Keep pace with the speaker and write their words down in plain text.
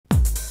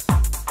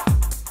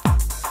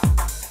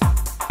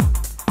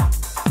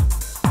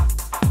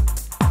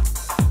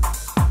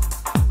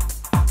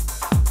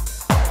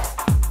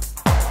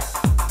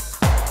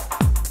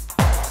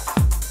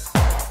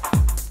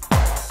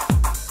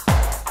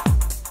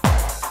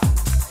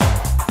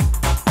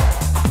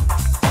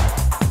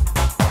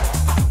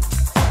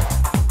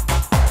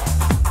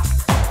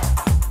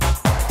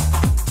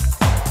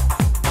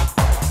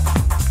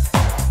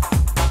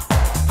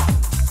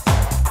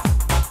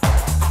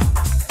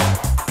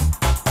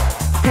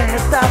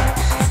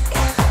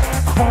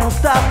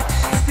stop,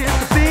 feel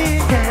the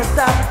beat, can't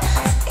stop,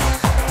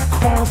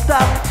 won't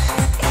stop,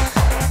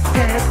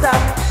 can't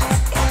stop,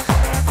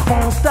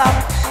 won't stop,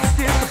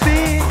 feel the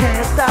beat,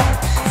 can't stop,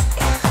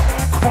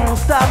 won't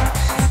stop,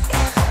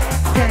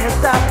 can't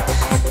stop,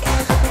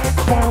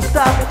 won't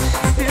stop,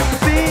 feel the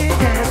beat,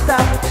 can't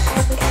stop,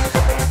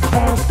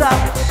 won't stop,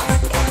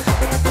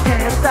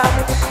 can't stop,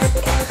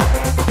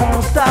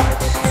 won't stop,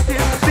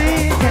 feel the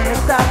beat, can't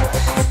stop,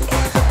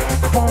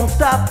 won't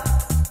stop.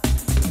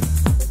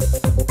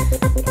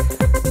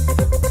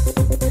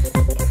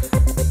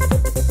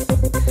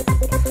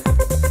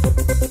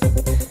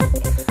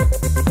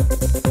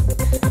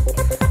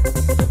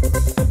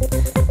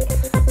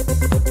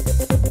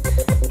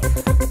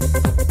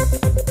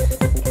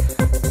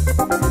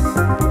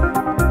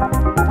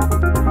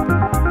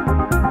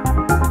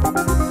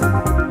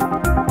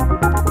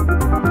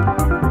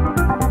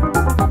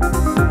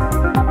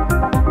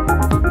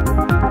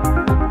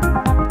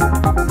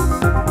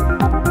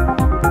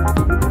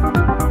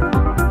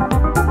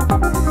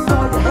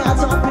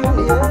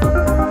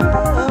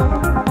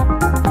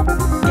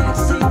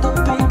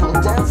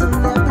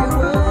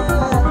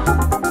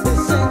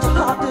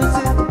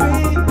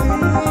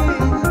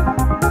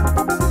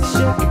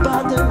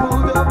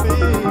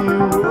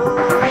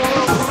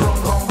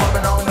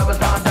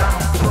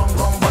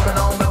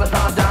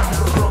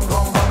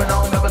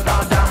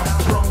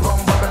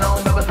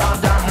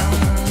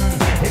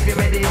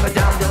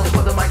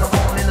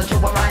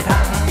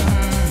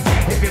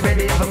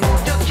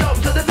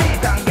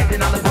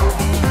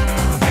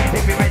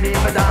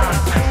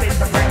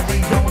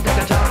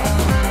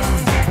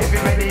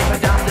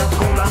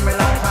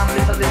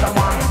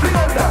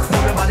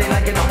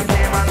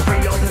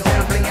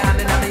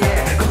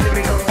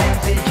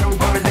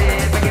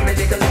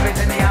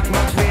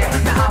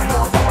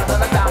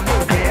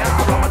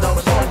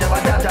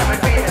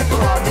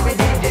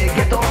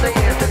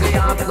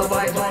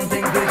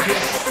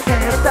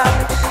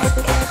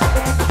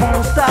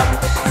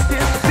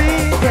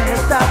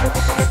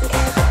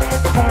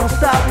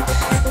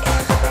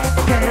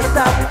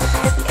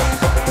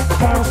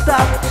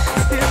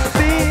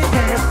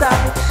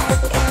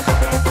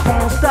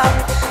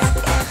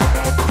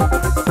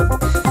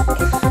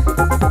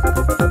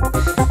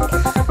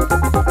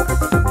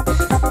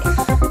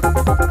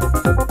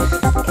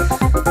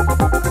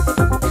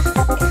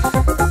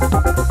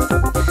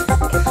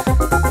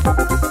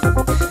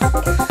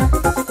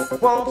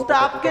 Won't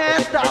stop,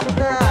 can't stop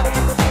now.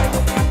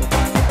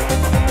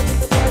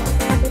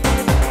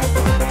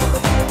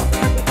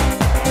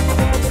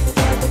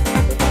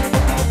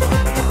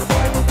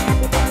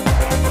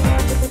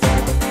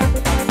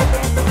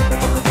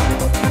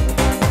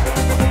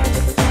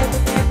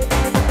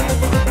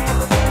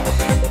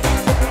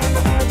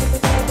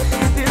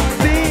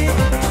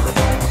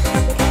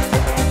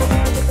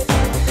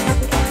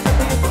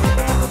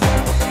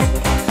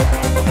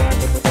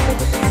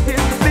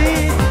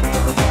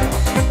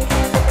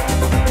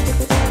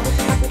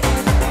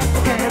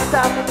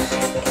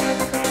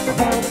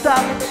 Won't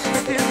stop,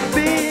 it's the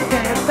beat,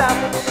 can't stop,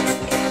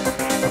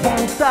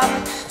 won't stop.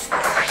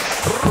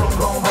 Vroom,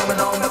 vroom, bumping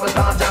on, never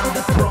stop down.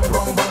 Vroom,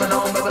 vroom, bumping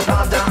on, never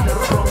stop down.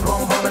 Vroom,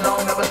 vroom, bumping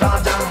on, never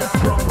stop down.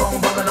 Vroom,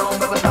 vroom, bumping on,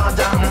 never stop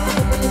down.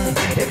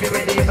 If you're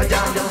ready, if I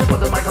down.